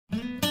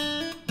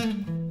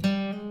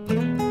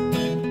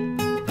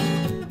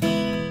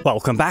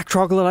Welcome back,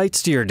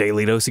 Troglodytes, to your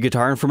daily dose of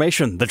guitar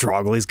information, the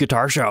Trogly's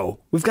Guitar Show.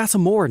 We've got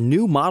some more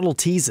new model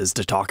teases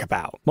to talk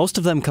about, most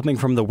of them coming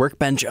from the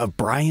workbench of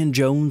Brian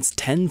Jones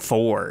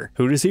 10-4.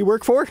 Who does he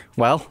work for?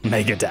 Well,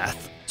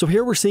 Megadeth. So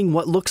here we're seeing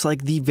what looks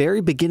like the very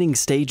beginning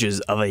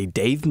stages of a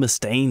Dave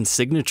Mustaine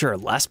signature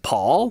Les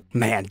Paul.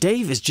 Man,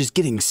 Dave is just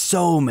getting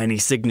so many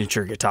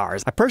signature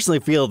guitars. I personally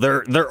feel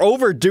they're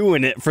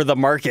overdoing it for the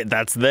market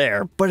that's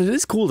there, but it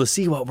is cool to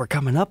see what we're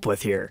coming up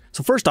with here.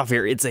 So first off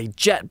here, it's a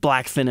jet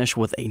black finish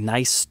with a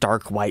nice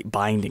stark white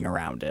binding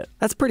around it.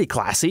 That's pretty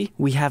classy.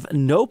 We have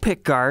no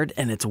pick guard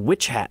and it's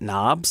witch hat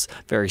knobs,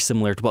 very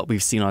similar to what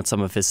we've seen on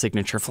some of his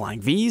signature Flying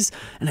V's,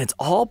 and it's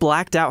all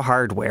blacked out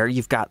hardware.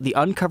 You've got the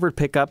uncovered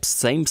pickups,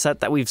 same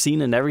set that we've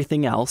seen in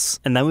everything else,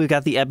 and then we've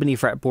got the ebony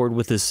fretboard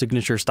with his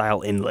signature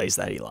style inlays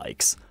that he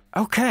likes.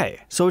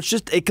 Okay, so it's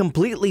just a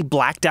completely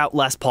blacked out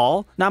Les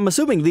Paul. Now I'm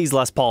assuming these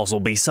Les Pauls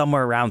will be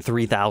somewhere around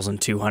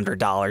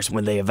 $3,200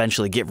 when they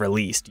eventually get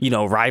released, you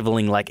know,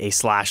 rivaling like a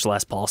Slash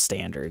Les Paul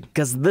standard.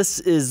 Because this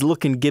is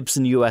looking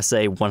Gibson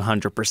USA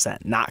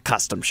 100%, not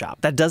custom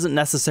shop. That doesn't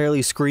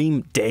necessarily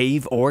scream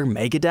Dave or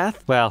Megadeth,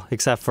 well,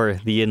 except for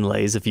the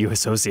inlays if you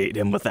associate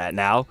him with that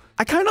now.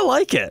 I kind of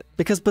like it,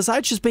 because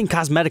besides just being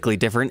cosmetically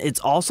different, it's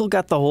also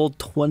got the whole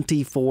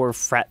 24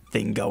 fret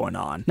thing going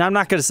on. Now I'm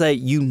not going to say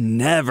you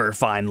never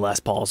find Les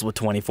Pauls with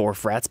 24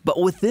 frets,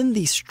 but within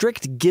the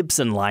strict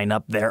Gibson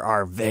lineup, there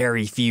are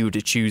very few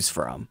to choose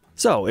from.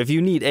 So if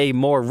you need a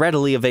more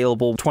readily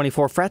available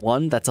 24 fret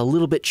one that's a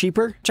little bit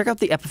cheaper, check out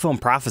the Epiphone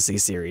Prophecy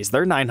series.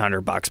 They're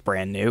 $900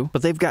 brand new,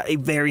 but they've got a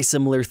very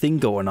similar thing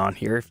going on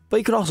here. But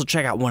you could also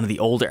check out one of the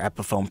older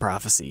Epiphone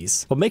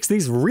Prophecies. What makes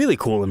these really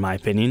cool in my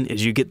opinion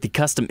is you get the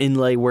custom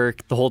inlay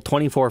work, the whole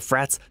 24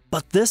 frets,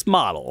 but this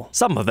model,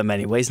 some of them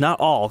anyways, not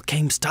all,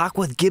 came stock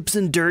with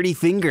Gibson Dirty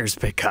Fingers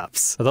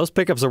pickups. Those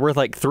pickups are worth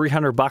like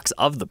 $300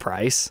 of the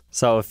price.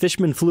 So if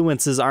Fishman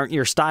Fluences aren't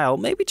your style,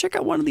 maybe check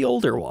out one of the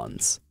older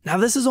ones. Now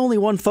this is only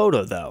one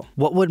photo though.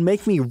 What would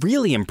make me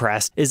really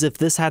impressed is if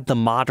this had the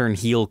modern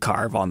heel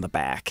carve on the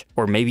back,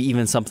 or maybe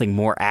even something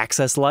more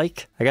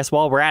Access-like. I guess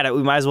while we're at it,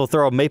 we might as well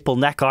throw a maple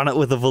neck on it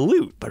with a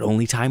volute, but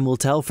only time will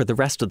tell for the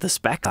rest of the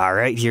spec. All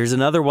right, here's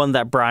another one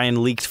that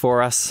Brian leaked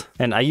for us,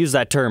 and I use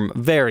that term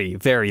very,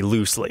 very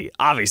loosely.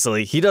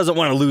 Obviously, he doesn't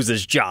want to lose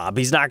his job.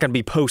 He's not going to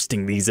be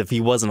posting these if he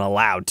wasn't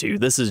allowed to.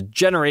 This is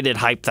generated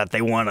hype that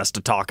they want us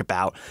to talk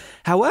about.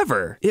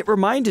 However, it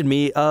reminded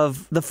me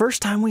of the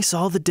first time we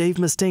saw the Dave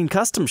Mustaine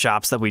custom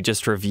shops that we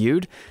just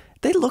reviewed.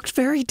 They looked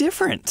very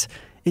different.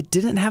 It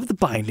didn't have the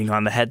binding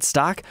on the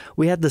headstock.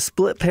 We had the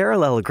split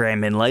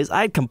parallelogram inlays.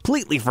 I'd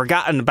completely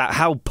forgotten about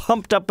how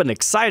pumped up and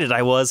excited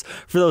I was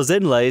for those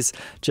inlays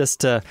just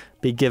to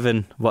be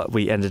given what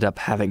we ended up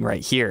having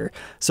right here.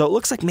 So it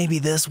looks like maybe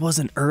this was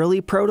an early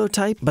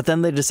prototype, but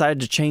then they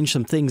decided to change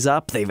some things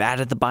up. They've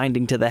added the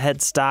binding to the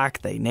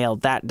headstock. They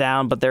nailed that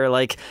down, but they're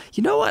like,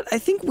 you know what? I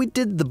think we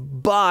did the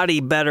body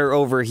better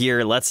over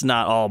here. Let's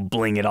not all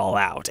bling it all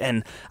out.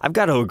 And I've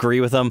got to agree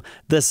with them.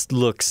 This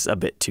looks a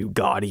bit too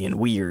gaudy and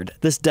weird.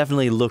 This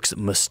definitely looks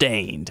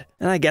Mustained.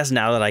 And I guess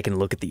now that I can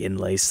look at the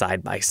inlays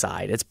side by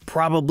side, it's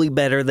probably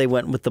better they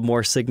went with the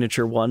more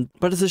signature one,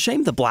 but it's a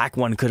shame the black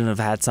one couldn't have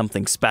had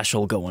something special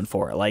going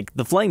for it. Like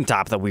the flame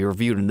top that we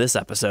reviewed in this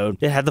episode,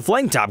 it had the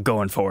flame top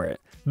going for it.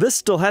 This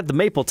still had the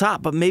maple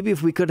top, but maybe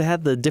if we could have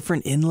had the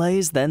different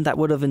inlays, then that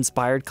would have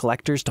inspired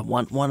collectors to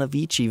want one of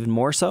each even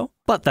more so.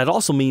 But that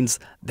also means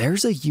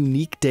there's a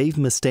unique Dave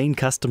Mustaine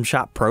custom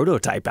shop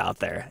prototype out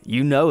there.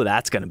 You know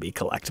that's going to be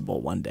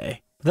collectible one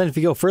day. Then if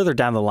you go further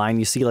down the line,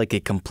 you see like a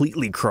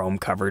completely chrome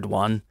covered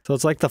one. So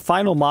it's like the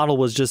final model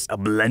was just a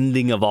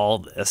blending of all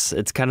this.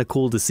 It's kind of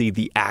cool to see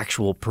the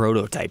actual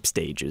prototype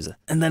stages.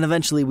 And then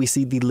eventually we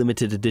see the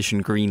limited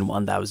edition green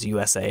one that was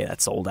USA that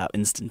sold out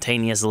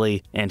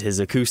instantaneously, and his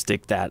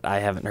acoustic that I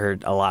haven't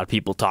heard a lot of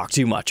people talk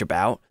too much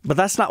about. But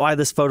that's not why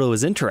this photo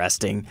is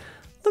interesting.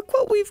 Look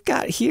what we've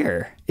got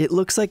here. It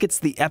looks like it's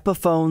the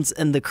Epiphones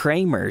and the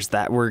Kramers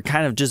that we're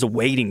kind of just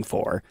waiting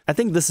for. I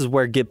think this is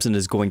where Gibson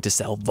is going to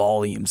sell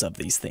volumes of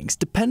these things,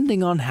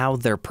 depending on how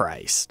they're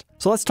priced.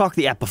 So let's talk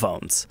the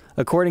Epiphones.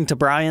 According to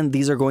Brian,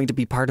 these are going to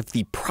be part of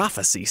the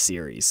Prophecy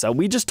series. So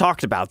we just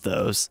talked about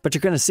those, but you're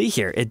going to see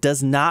here, it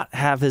does not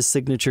have his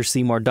signature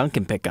Seymour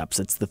Duncan pickups.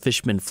 It's the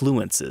Fishman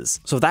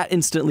Fluences. So that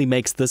instantly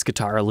makes this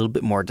guitar a little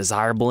bit more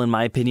desirable in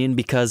my opinion,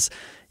 because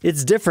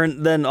it's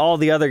different than all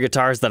the other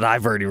guitars that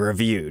I've already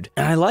reviewed.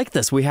 And I like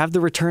this. We have the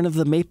return of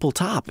the maple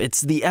top. It's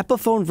the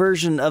Epiphone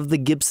version of the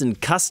Gibson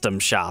custom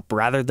shop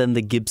rather than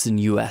the Gibson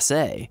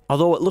USA.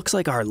 Although it looks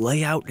like our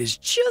layout is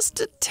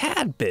just a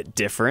tad bit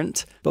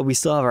different, but we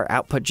still have our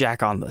output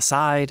jack on the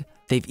side.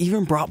 They've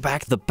even brought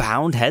back the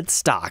bound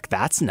headstock.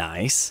 That's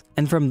nice.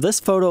 And from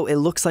this photo, it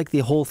looks like the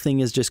whole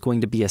thing is just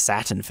going to be a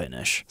satin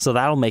finish. So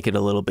that'll make it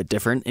a little bit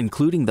different,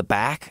 including the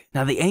back.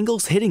 Now the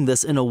angle's hitting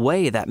this in a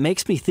way that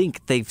makes me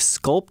think they've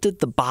sculpted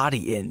the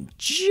body in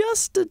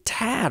just a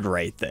tad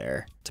right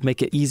there to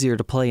make it easier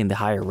to play in the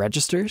higher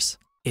registers.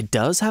 It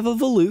does have a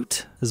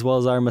volute, as well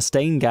as our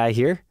Mustaine guy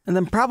here. And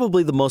then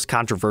probably the most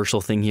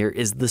controversial thing here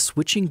is the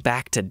switching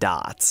back to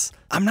dots.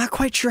 I'm not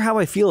quite sure how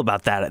I feel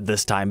about that at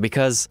this time,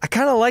 because I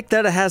kind of like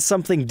that it has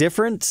something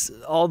different,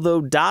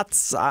 although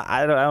dots,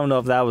 I don't know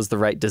if that was the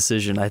right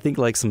decision. I think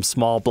like some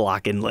small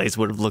block inlays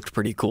would have looked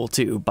pretty cool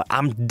too, but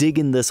I'm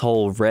digging this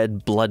whole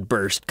red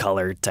bloodburst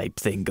color type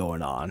thing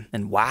going on.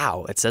 And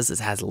wow, it says it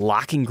has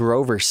Locking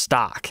Grover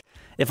stock.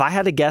 If I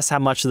had to guess how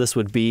much this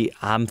would be,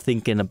 I'm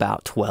thinking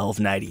about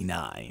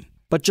 $12.99.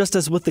 But just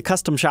as with the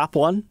custom shop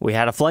one, we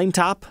had a flame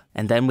top,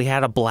 and then we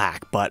had a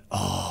black, but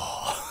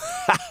oh.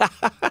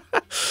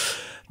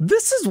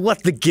 This is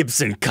what the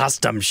Gibson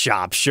custom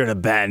shop should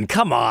have been.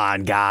 Come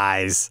on,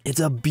 guys.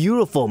 It's a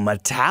beautiful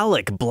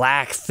metallic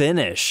black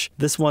finish.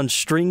 This one's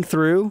string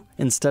through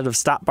instead of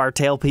stop bar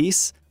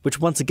tailpiece, which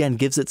once again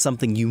gives it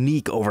something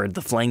unique over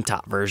the flame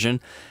top version.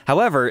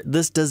 However,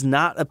 this does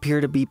not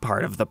appear to be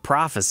part of the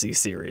Prophecy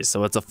series,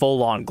 so it's a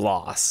full-on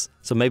gloss.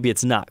 So maybe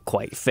it's not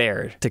quite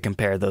fair to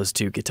compare those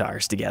two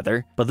guitars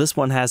together. But this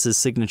one has his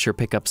signature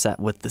pickup set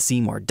with the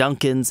Seymour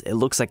Duncans. It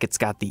looks like it's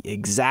got the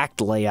exact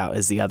layout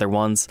as the other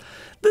ones.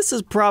 This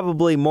is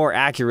probably more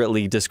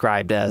accurately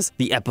described as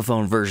the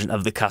Epiphone version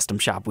of the custom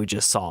shop we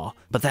just saw.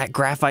 But that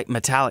graphite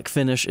metallic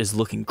finish is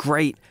looking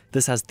great.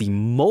 This has the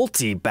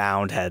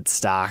multi-bound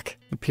headstock.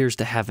 Appears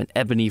to have an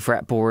ebony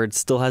fretboard,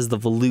 still has the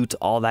volute,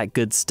 all that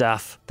good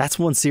stuff. That's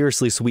one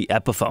seriously sweet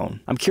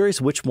Epiphone. I'm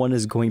curious which one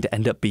is going to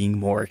end up being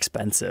more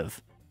expensive.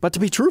 But to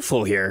be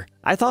truthful here,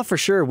 I thought for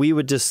sure we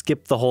would just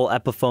skip the whole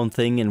Epiphone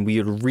thing and we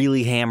would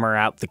really hammer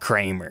out the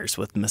Kramers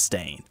with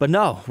Mustaine. But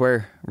no,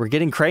 we're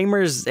getting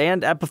Kramers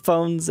and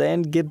Epiphones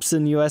and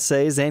Gibson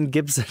USAs and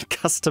Gibson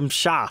custom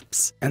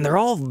shops. And they're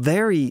all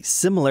very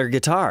similar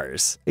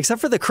guitars. Except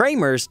for the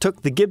Kramers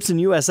took the Gibson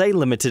USA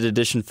limited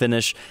edition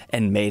finish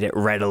and made it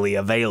readily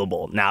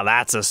available. Now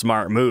that's a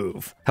smart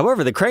move.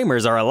 However, the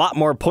Kramers are a lot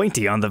more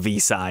pointy on the V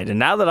side, and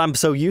now that I'm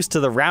so used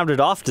to the rounded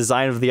off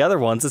design of the other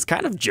ones, it's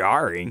kind of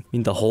jarring. I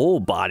mean, the whole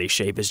body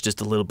shape is just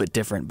a little bit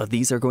different, but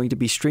these are going to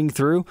be string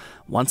through.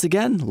 Once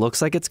again,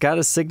 looks like it's got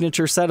a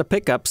signature set of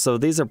pickups, so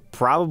these are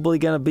probably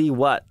going to be,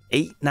 what,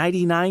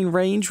 $8.99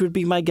 range would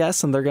be my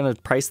guess, and they're going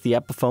to price the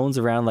Epiphones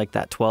around like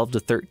that 12 to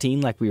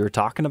 13 like we were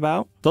talking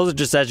about. Those are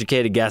just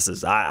educated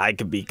guesses. I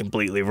could be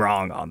completely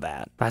wrong on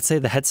that. But I'd say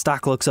the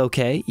headstock looks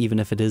okay, even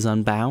if it is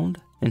unbound.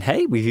 And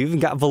hey, we've even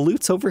got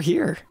volutes over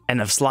here.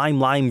 And if slime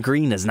lime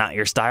green is not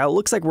your style, it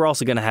looks like we're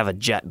also going to have a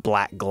jet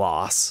black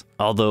gloss.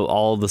 Although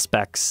all the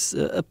specs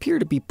appear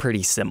to be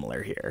pretty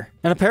similar here.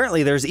 And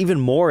apparently there's even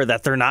more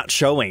that they're not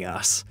showing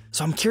us.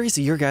 So I'm curious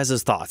of your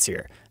guys' thoughts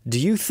here. Do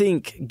you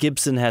think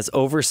Gibson has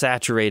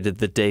oversaturated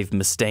the Dave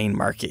Mustaine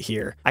market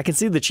here? I can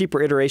see the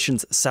cheaper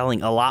iterations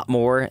selling a lot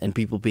more and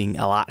people being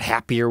a lot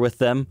happier with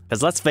them.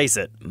 Because let's face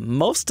it,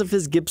 most of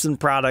his Gibson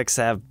products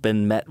have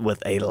been met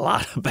with a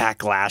lot of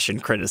backlash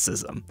and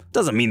criticism.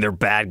 Doesn't mean they're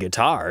bad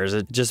guitars,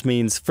 it just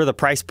means for the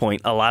price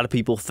point, a lot of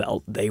people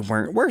felt they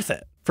weren't worth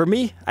it. For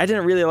me, I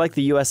didn't really like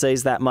the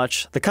USAs that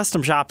much. The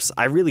custom shops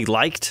I really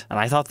liked, and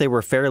I thought they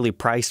were fairly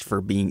priced for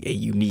being a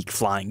unique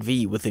Flying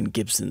V within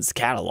Gibson's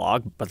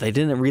catalog, but they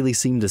didn't really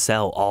seem to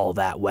sell all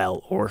that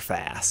well or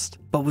fast.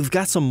 But we've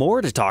got some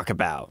more to talk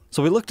about.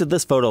 So we looked at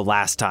this photo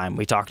last time.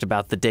 We talked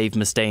about the Dave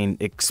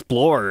Mustaine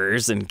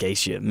Explorers, in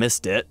case you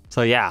missed it.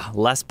 So yeah,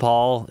 Les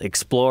Paul,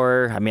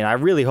 Explorer. I mean, I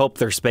really hope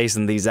they're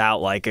spacing these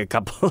out like a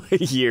couple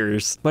of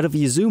years. But if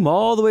you zoom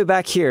all the way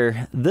back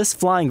here, this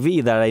Flying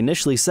V that I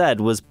initially said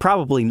was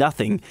probably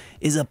nothing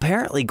is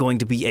apparently going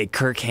to be a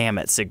Kirk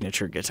Hammett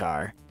signature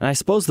guitar. And I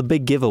suppose the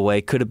big giveaway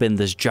could have been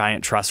this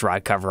giant truss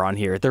rod cover on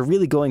here. They're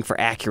really going for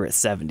accurate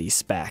 70s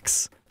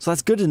specs. So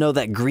that's good to know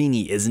that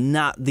Greenie is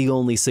not the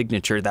only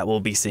signature that we'll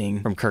be seeing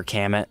from Kirk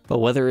Hammett, but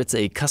whether it's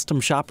a custom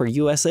shop or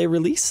USA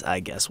release, I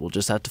guess we'll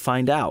just have to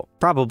find out.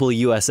 Probably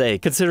USA,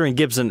 considering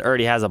Gibson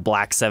already has a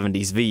black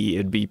 70s V,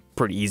 it'd be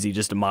pretty easy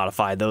just to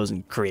modify those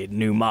and create a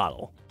new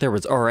model. There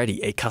was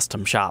already a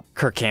custom shop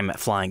Kirk Hammett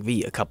Flying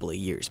V a couple of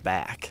years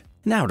back.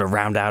 Now to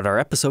round out our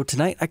episode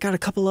tonight, I got a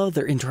couple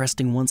other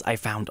interesting ones I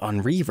found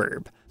on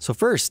Reverb. So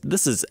first,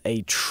 this is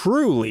a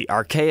truly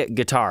archaic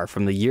guitar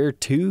from the year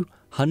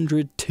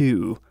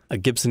 202, a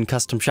Gibson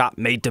custom shop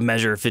made to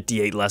measure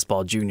 58 Les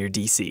Paul Jr.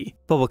 DC.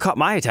 But what caught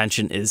my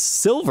attention is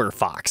Silver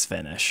Fox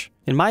finish.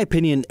 In my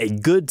opinion, a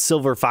good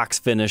Silver Fox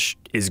finish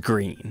is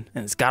green,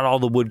 and it's got all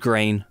the wood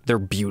grain, they're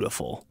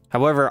beautiful.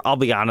 However, I'll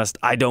be honest,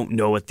 I don't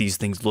know what these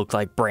things look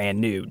like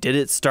brand new. Did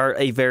it start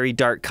a very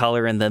dark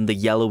color and then the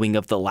yellowing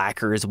of the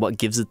lacquer is what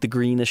gives it the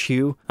greenish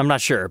hue? I'm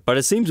not sure, but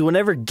it seems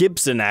whenever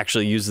Gibson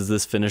actually uses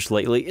this finish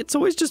lately, it's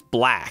always just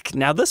black.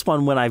 Now this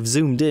one, when I've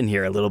zoomed in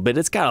here a little bit,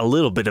 it's got a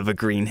little bit of a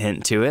green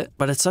hint to it,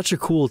 but it's such a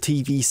cool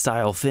TV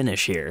style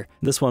finish here.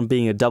 This one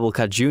being a double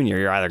cut junior,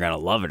 you're either gonna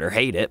love it or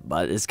hate it,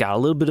 but it's got a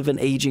little bit of an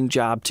aging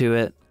job to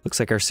it.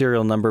 Looks like our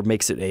serial number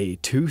makes it a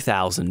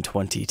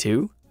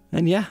 2022.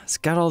 And yeah, it's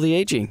got all the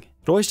aging.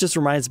 It always just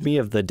reminds me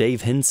of the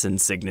Dave Hinson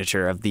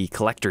signature of the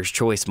collector's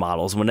choice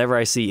models whenever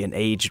I see an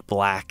aged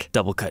black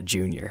double cut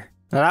junior.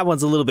 Now that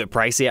one's a little bit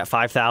pricey at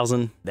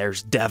 $5,000.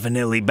 There's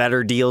definitely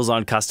better deals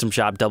on Custom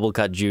Shop Double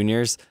Cut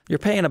Juniors. You're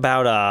paying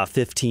about a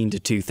 $1,500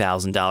 to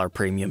 $2,000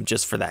 premium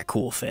just for that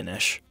cool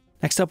finish.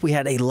 Next up, we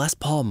had a Les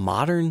Paul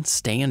Modern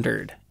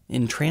Standard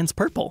in trans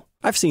purple.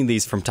 I've seen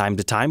these from time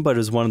to time, but it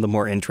was one of the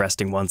more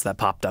interesting ones that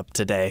popped up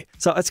today.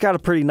 So it's got a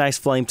pretty nice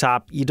flame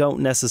top. You don't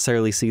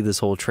necessarily see this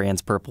whole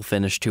trans purple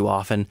finish too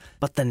often,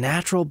 but the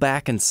natural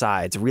back and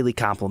sides really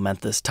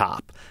complement this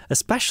top,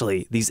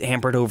 especially these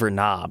ambered over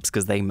knobs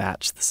because they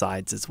match the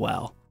sides as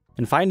well.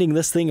 And finding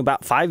this thing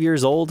about 5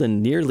 years old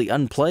and nearly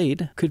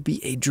unplayed could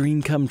be a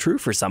dream come true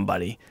for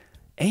somebody.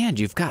 And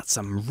you've got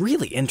some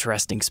really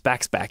interesting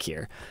specs back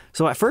here.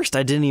 So at first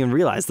I didn't even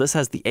realize this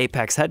has the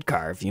Apex head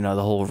carve, you know,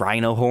 the whole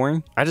rhino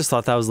horn. I just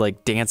thought that was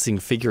like dancing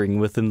figuring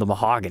within the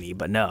mahogany,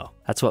 but no.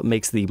 That's what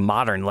makes the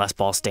modern Les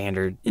Paul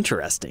Standard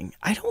interesting.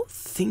 I don't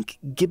think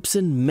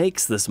Gibson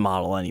makes this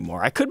model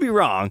anymore. I could be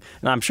wrong,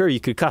 and I'm sure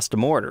you could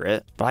custom order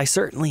it, but I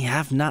certainly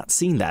have not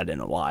seen that in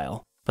a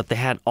while. But they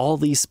had all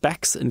these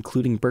specs,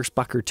 including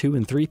Burstbucker 2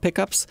 and 3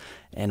 pickups,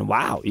 and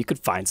wow, you could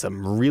find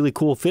some really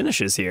cool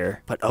finishes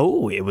here. But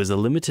oh, it was a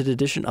limited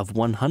edition of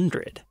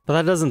 100. But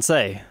that doesn't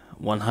say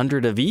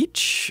 100 of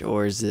each,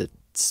 or is it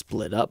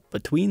split up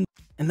between?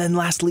 And then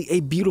lastly, a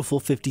beautiful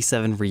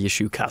 57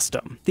 reissue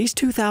custom. These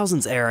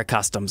 2000s era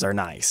customs are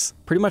nice.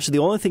 Pretty much the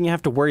only thing you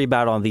have to worry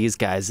about on these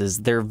guys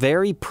is they're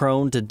very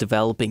prone to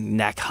developing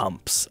neck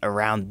humps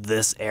around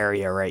this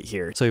area right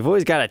here. So you've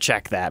always got to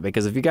check that,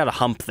 because if you got a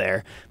hump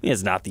there, I mean,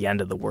 it's not the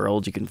end of the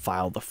world. You can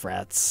file the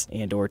frets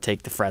and or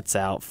take the frets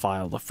out,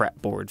 file the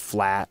fretboard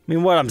flat. I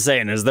mean, what I'm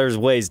saying is there's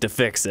ways to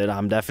fix it.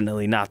 I'm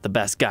definitely not the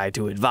best guy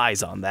to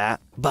advise on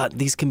that. But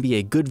these can be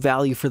a good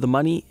value for the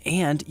money,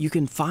 and you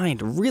can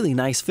find really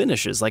nice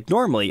finishes. Like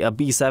normally a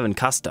B7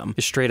 custom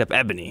is straight up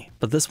ebony,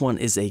 but this one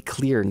is a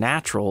clear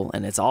natural,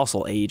 and it's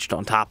also aged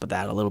on top of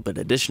that a little bit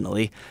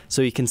additionally,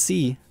 so you can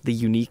see the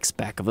unique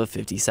spec of a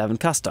 57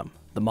 custom,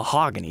 the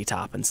mahogany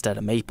top instead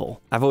of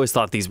maple. I've always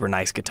thought these were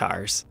nice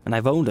guitars, and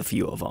I've owned a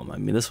few of them. I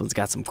mean, this one's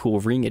got some cool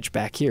ringage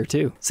back here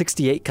too.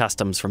 68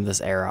 customs from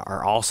this era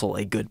are also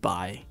a good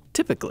buy,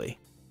 typically.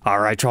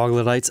 Alright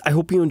troglodytes, I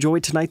hope you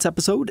enjoyed tonight's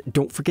episode.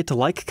 Don't forget to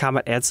like,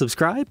 comment, and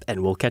subscribe,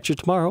 and we'll catch you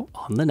tomorrow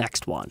on the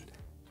next one.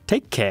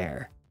 Take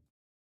care.